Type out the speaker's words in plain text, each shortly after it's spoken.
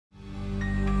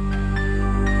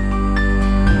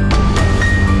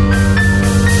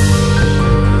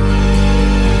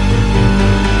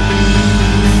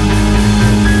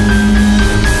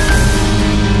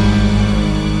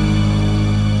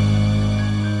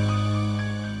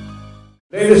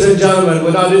Ladies and gentlemen,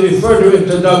 without any further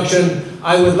introduction,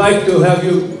 I would like to have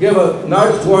you give a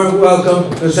nice warm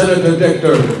welcome to Senator Dick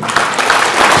Durbin.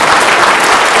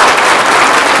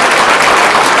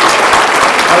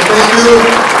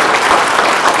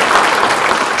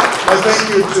 I thank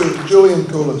you to Julian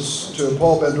Koulis, to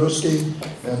Paul Bandrowski,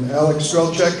 and Alex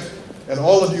Strelchek, and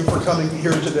all of you for coming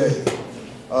here today.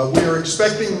 We are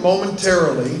expecting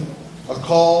momentarily a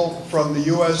call from the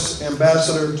U.S.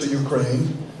 Ambassador to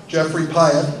Ukraine, Jeffrey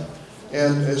Pyatt,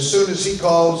 and as soon as he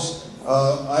calls,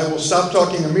 I will stop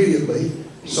talking immediately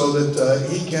so that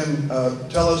he can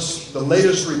tell us the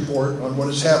latest report on what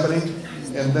is happening,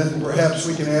 and then perhaps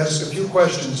we can ask a few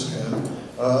questions of him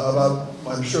about,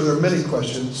 I'm sure there are many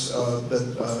questions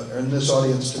that are in this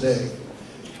audience today.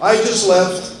 I just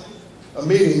left a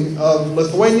meeting of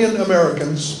Lithuanian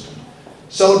Americans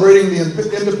celebrating the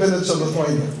independence of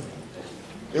Lithuania.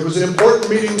 It was an important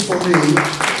meeting for me.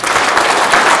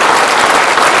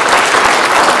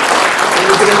 It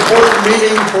was an important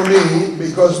meeting for me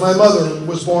because my mother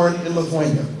was born in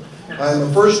Lithuania. I am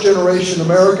a first-generation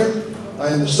American. I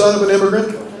am the son of an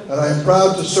immigrant, and I am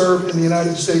proud to serve in the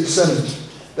United States Senate.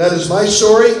 That is my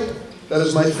story. That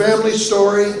is my family's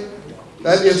story.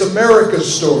 That is America's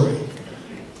story.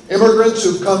 Immigrants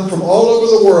who've come from all over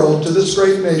the world to this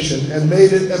great nation and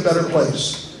made it a better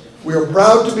place. We are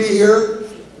proud to be here.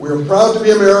 We are proud to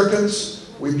be Americans.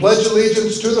 We pledge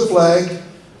allegiance to the flag,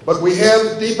 but we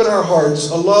have deep in our hearts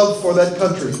a love for that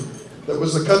country that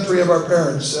was the country of our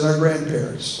parents and our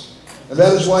grandparents. And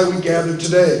that is why we gathered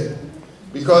today,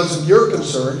 because of your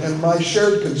concern and my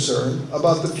shared concern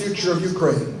about the future of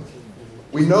Ukraine.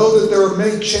 We know that there are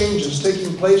many changes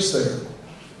taking place there.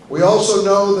 We also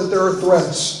know that there are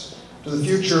threats to the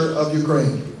future of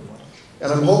Ukraine.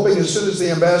 And I'm hoping as soon as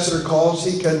the ambassador calls,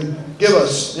 he can give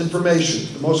us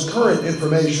information, the most current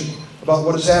information about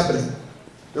what is happening.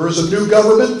 There is a new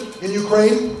government in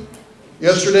Ukraine.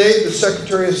 Yesterday, the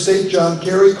Secretary of State, John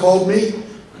Kerry, called me.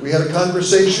 We had a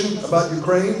conversation about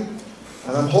Ukraine,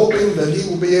 and I'm hoping that he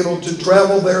will be able to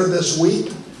travel there this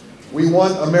week. We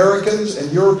want Americans and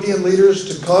European leaders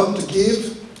to come to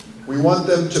Kyiv. We want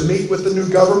them to meet with the new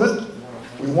government.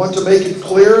 We want to make it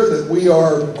clear that we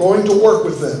are going to work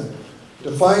with them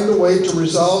to find a way to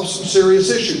resolve some serious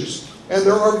issues. And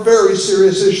there are very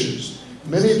serious issues.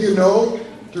 Many of you know,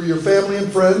 through your family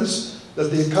and friends, that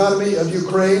the economy of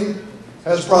Ukraine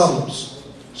has problems,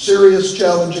 serious,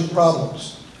 challenging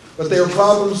problems. But they are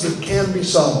problems that can be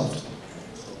solved.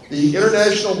 The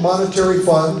International Monetary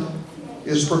Fund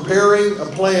is preparing a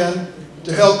plan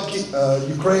to help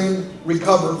Ukraine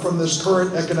recover from this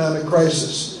current economic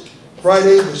crisis.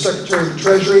 Friday, the Secretary of the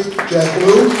Treasury, Jack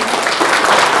Lew,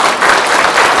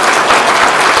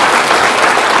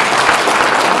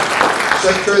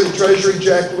 Secretary of the Treasury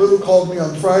Jack Lew called me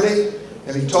on Friday,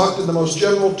 and he talked in the most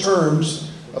general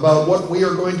terms about what we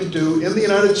are going to do in the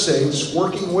United States,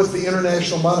 working with the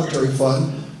International Monetary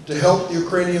Fund to help the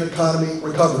Ukrainian economy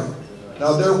recover.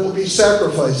 Now, there will be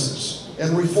sacrifices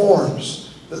and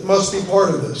reforms that must be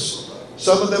part of this.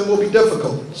 Some of them will be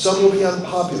difficult, some will be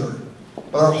unpopular,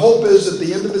 but our hope is at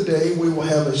the end of the day we will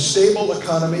have a stable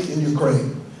economy in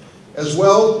Ukraine. As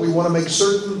well, we want to make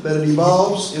certain that it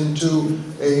evolves into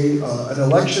an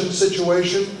election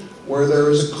situation where there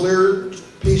is a clear,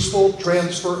 peaceful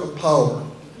transfer of power.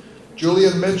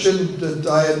 Julian mentioned that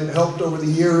I had helped over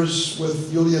the years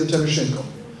with Yulia Tymoshenko.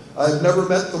 I've never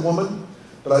met the woman,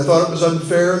 but I thought it was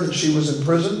unfair that she was in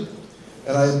prison,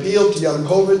 and I appealed to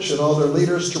Yanukovych and all their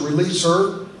leaders to release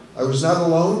her. I was not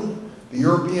alone. The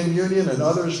European Union and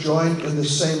others joined in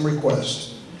this same request.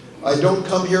 I don't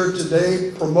come here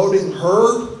today promoting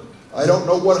her. I don't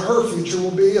know what her future will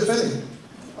be, if any.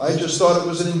 I just thought it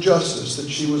was an injustice that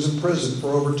she was in prison for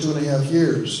over 2.5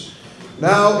 years.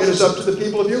 Now it is up to the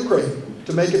people of Ukraine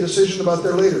to make a decision about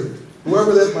their leader,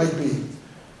 whoever that might be.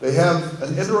 They have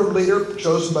an interim leader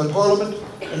chosen by Parliament,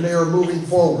 and they are moving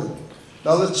forward.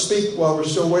 Now let's speak, while we're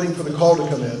still waiting for the call to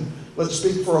come in, let's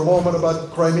speak for a moment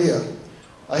about Crimea.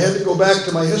 I had to go back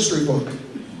to my history book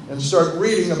and start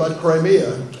reading about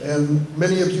Crimea, and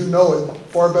many of you know it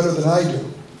far better than I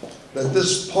do, that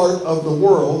this part of the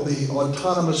world, the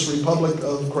autonomous Republic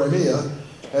of Crimea,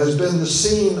 has been the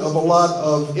scene of a lot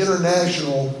of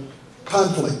international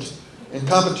conflict and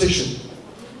competition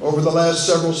over the last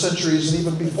several centuries and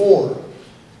even before.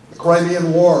 The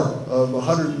Crimean War of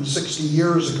 160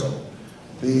 years ago,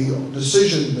 the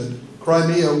decision that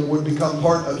Crimea would become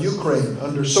part of Ukraine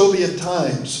under Soviet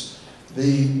times,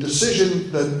 the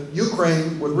decision that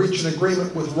Ukraine would reach an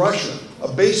agreement with Russia, a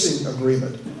basing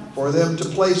agreement, for them to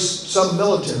place some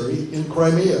military in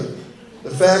Crimea. The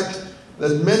fact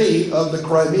that many of the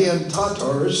Crimean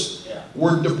Tatars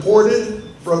were deported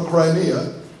from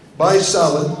Crimea by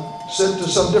Stalin, sent to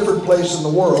some different place in the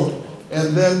world,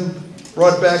 and then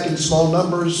brought back in small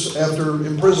numbers after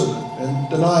imprisonment and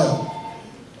denial.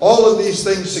 All of these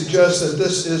things suggest that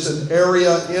this is an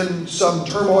area in some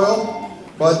turmoil,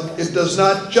 but it does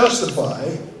not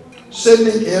justify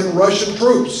sending in Russian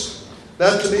troops.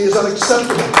 That to me is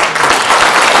unacceptable.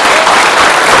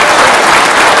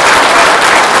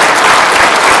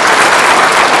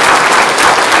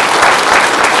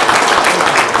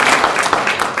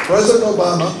 President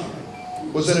Obama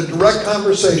was in a direct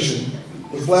conversation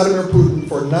with Vladimir Putin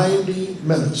for 90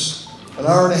 minutes, an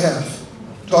hour and a half,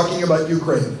 talking about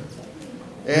Ukraine.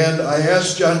 And I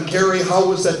asked John Kerry, how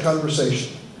was that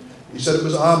conversation? He said it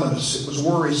was ominous, it was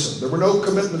worrisome. There were no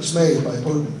commitments made by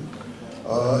Putin.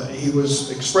 He was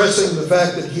expressing the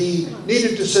fact that he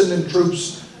needed to send in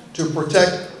troops to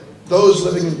protect those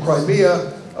living in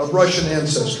Crimea of Russian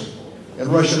ancestry and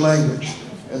Russian language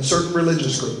and certain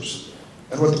religious groups.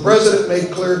 And what the president made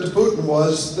clear to Putin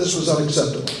was this was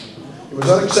unacceptable. It was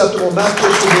unacceptable not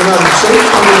just from the United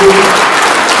States point of view,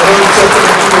 but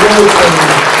unacceptable from the world point of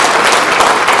view.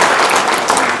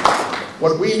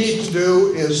 What we need to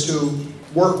do is to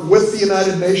work with the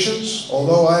United Nations,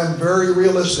 although I am very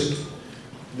realistic.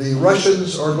 The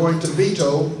Russians are going to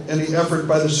veto any effort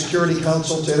by the Security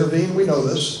Council to intervene, we know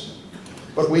this.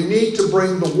 But we need to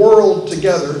bring the world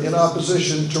together in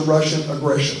opposition to Russian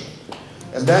aggression.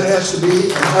 And that has to be an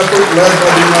effort led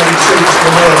by the United States of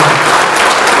America.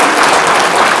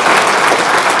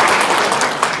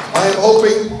 I am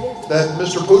hoping that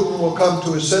Mr. Putin will come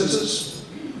to his senses,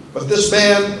 but this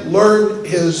man learned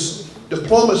his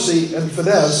diplomacy and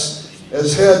finesse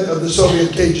as head of the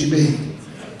Soviet KGB.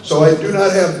 So I do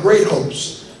not have great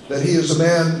hopes that he is a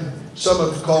man, some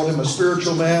have called him a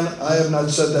spiritual man. I have not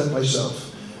said that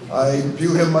myself. I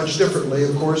view him much differently,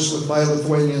 of course, with my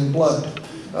Lithuanian blood.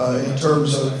 In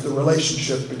terms of the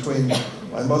relationship between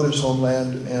my mother's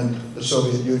homeland and the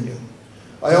Soviet Union.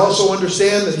 I also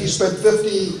understand that he spent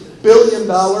 $50 billion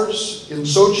in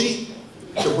Sochi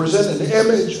to present an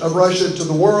image of Russia to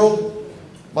the world.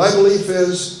 My belief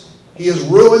is he has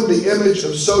ruined the image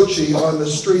of Sochi on the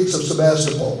streets of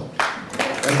Sebastopol.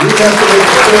 And we have to make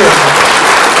it clear.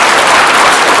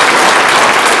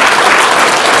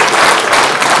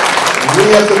 We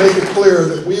have to make it clear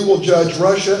that we will judge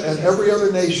Russia and every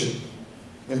other nation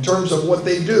in terms of what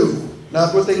they do,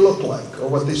 not what they look like or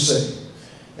what they say.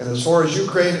 And as far as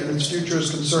Ukraine and its future is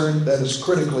concerned, that is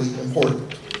critically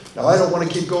important. Now, I don't want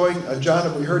to keep going. John,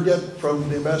 have we heard yet from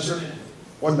the ambassador?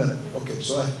 1 minute. Okay,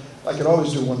 so I can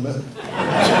always do 1 minute.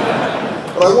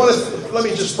 But let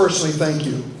me just personally thank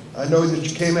you. I know that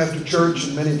you came after church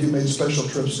and many of you made special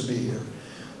trips to be here.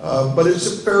 But it's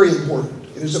very important.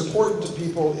 It is important to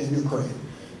people in Ukraine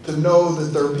to know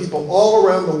that there are people all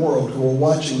around the world who are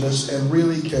watching this and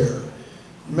really care.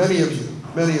 Many of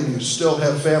you still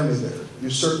have family there. You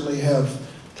certainly have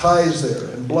ties there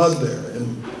and blood there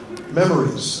and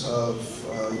memories of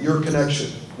your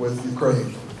connection with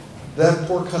Ukraine. That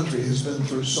poor country has been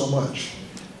through so much.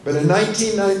 But in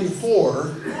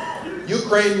 1994,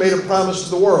 Ukraine made a promise to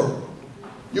the world.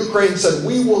 Ukraine said,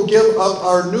 we will give up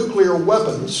our nuclear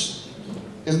weapons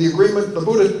in the agreement, the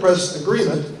Budapest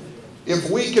Agreement, if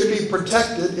we can be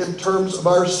protected in terms of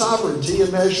our sovereignty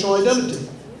and national identity.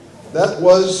 That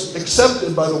was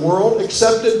accepted by the world,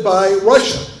 accepted by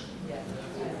Russia.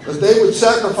 That they would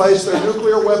sacrifice their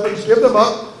nuclear weapons, give them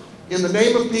up in the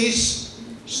name of peace,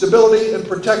 stability, and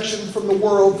protection from the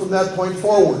world from that point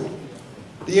forward.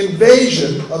 The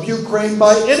invasion of Ukraine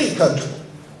by any country,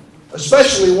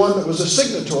 especially one that was a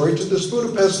signatory to this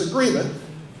Budapest Agreement,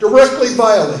 directly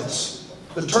violates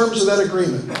the terms of that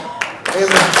agreement. And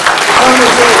the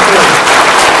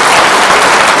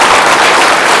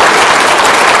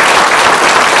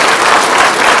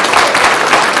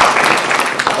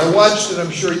I watched, and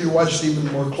I'm sure you watched even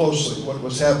more closely, what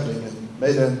was happening in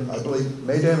Maidan, I believe,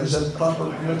 Maidan, is that the proper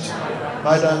pronunciation?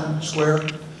 Maidan Square.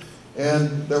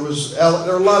 And there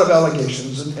are a lot of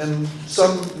allegations, and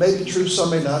some may be true,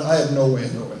 some may not. I have no way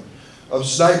of knowing. Of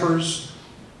snipers,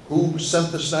 who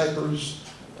sent the snipers,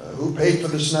 who paid for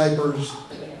the snipers.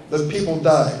 The people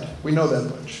died. We know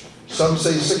that much. Some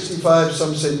say 65,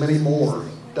 some say many more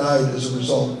died as a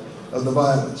result of the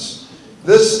violence.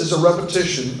 This is a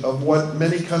repetition of what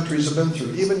many countries have been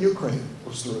through. Even Ukraine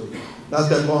was through not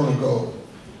that long ago.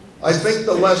 I think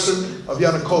the lesson of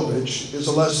Yanukovych is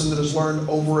a lesson that is learned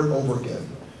over and over again.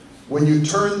 When you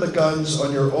turn the guns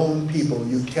on your own people,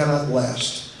 you cannot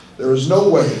last. There is no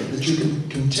way that you can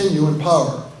continue in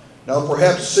power. Now,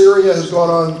 perhaps Syria has gone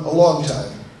on a long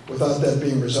time without that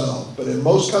being resolved. But in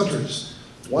most countries,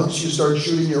 once you start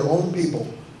shooting your own people,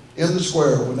 in the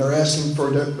square when they're asking for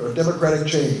a democratic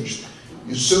change,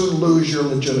 you soon lose your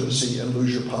legitimacy and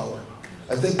lose your power.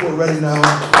 I think we're ready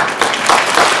now.